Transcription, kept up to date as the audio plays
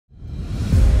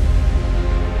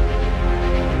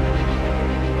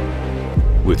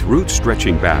With roots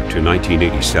stretching back to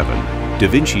 1987,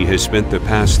 Devinci has spent the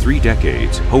past 3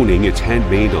 decades honing its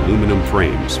handmade aluminum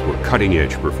frames for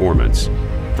cutting-edge performance.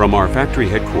 From our factory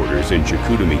headquarters in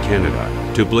Chicoutimi,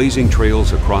 Canada, to blazing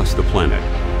trails across the planet,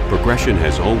 progression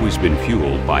has always been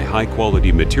fueled by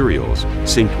high-quality materials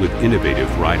synced with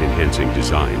innovative ride-enhancing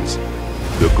designs.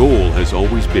 The goal has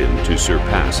always been to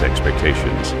surpass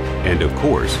expectations, and of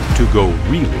course, to go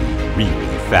really,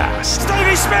 really fast.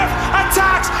 Stevie Smith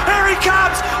attacks! Here he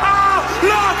comes! Oh,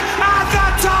 look at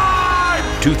the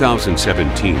time!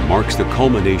 2017 marks the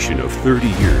culmination of 30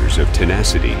 years of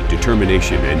tenacity,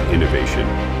 determination, and innovation.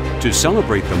 To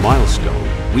celebrate the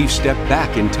milestone, we've stepped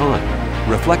back in time,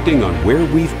 reflecting on where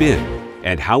we've been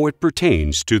and how it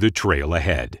pertains to the trail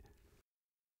ahead.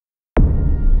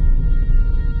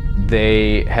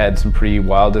 They had some pretty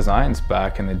wild designs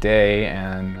back in the day,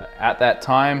 and at that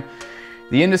time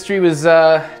the industry was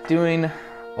doing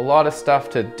a lot of stuff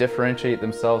to differentiate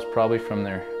themselves probably from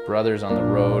their brothers on the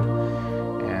road,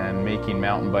 and making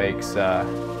mountain bikes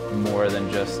more than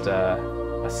just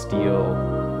a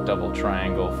steel double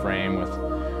triangle frame with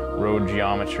road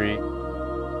geometry.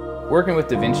 Working with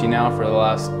Devinci now for the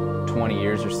last 20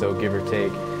 years or so, give or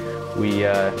take, we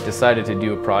decided to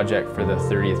do a project for the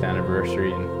 30th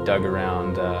anniversary and dug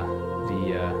around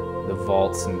the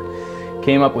vaults and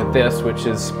came up with this, which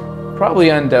is probably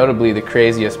undoubtedly the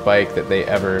craziest bike that they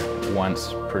ever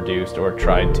once produced or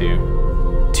tried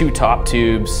to. 2 top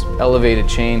tubes, elevated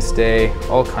chainstay,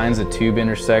 all kinds of tube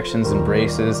intersections and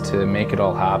braces to make it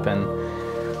all happen.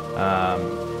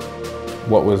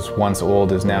 What was once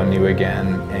old is now new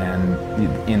again, and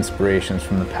the inspirations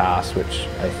from the past, which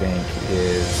I think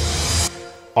is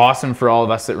awesome for all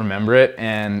of us that remember it,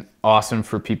 and awesome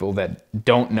for people that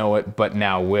don't know it but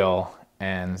now will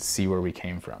and see where we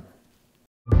came from.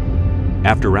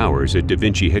 After hours at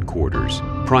Devinci headquarters,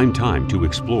 prime time to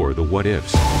explore the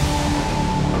what-ifs.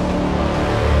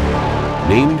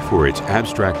 Named for its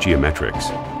abstract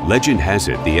geometrics, legend has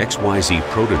it the YYZ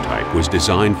prototype was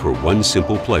designed for one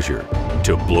simple pleasure: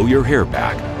 to blow your hair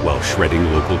back while shredding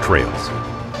local trails.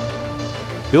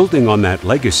 Building on that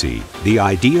legacy, the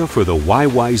idea for the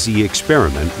YYZ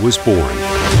experiment was born.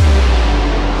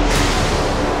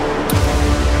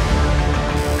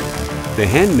 The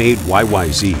handmade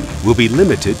YYZ will be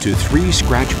limited to 3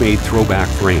 scratch-made throwback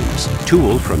frames,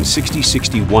 tooled from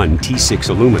 6061 T6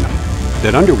 aluminum,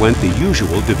 that underwent the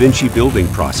usual Devinci building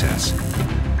process.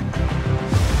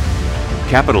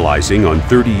 Capitalizing on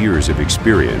 30 years of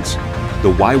experience,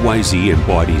 the YYZ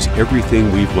embodies everything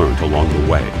we've learned along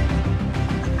the way.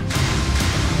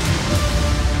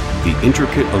 The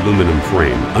intricate aluminum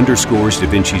frame underscores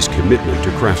Devinci's commitment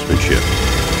to craftsmanship.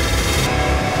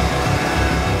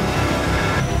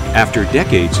 After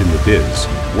decades in the biz,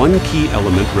 one key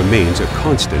element remains a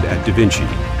constant at Devinci.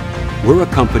 We're a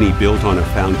company built on a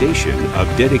foundation of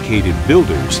dedicated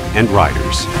builders and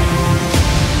riders.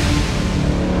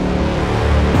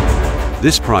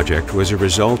 This project was a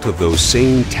result of those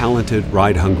same talented,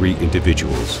 ride-hungry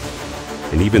individuals.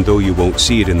 And even though you won't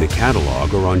see it in the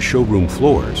catalog or on showroom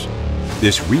floors,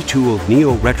 this retooled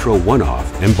neo-retro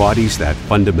one-off embodies that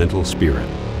fundamental spirit.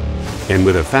 And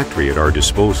with a factory at our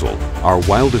disposal, our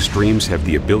wildest dreams have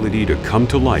the ability to come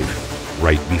to life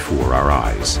right before our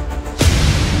eyes.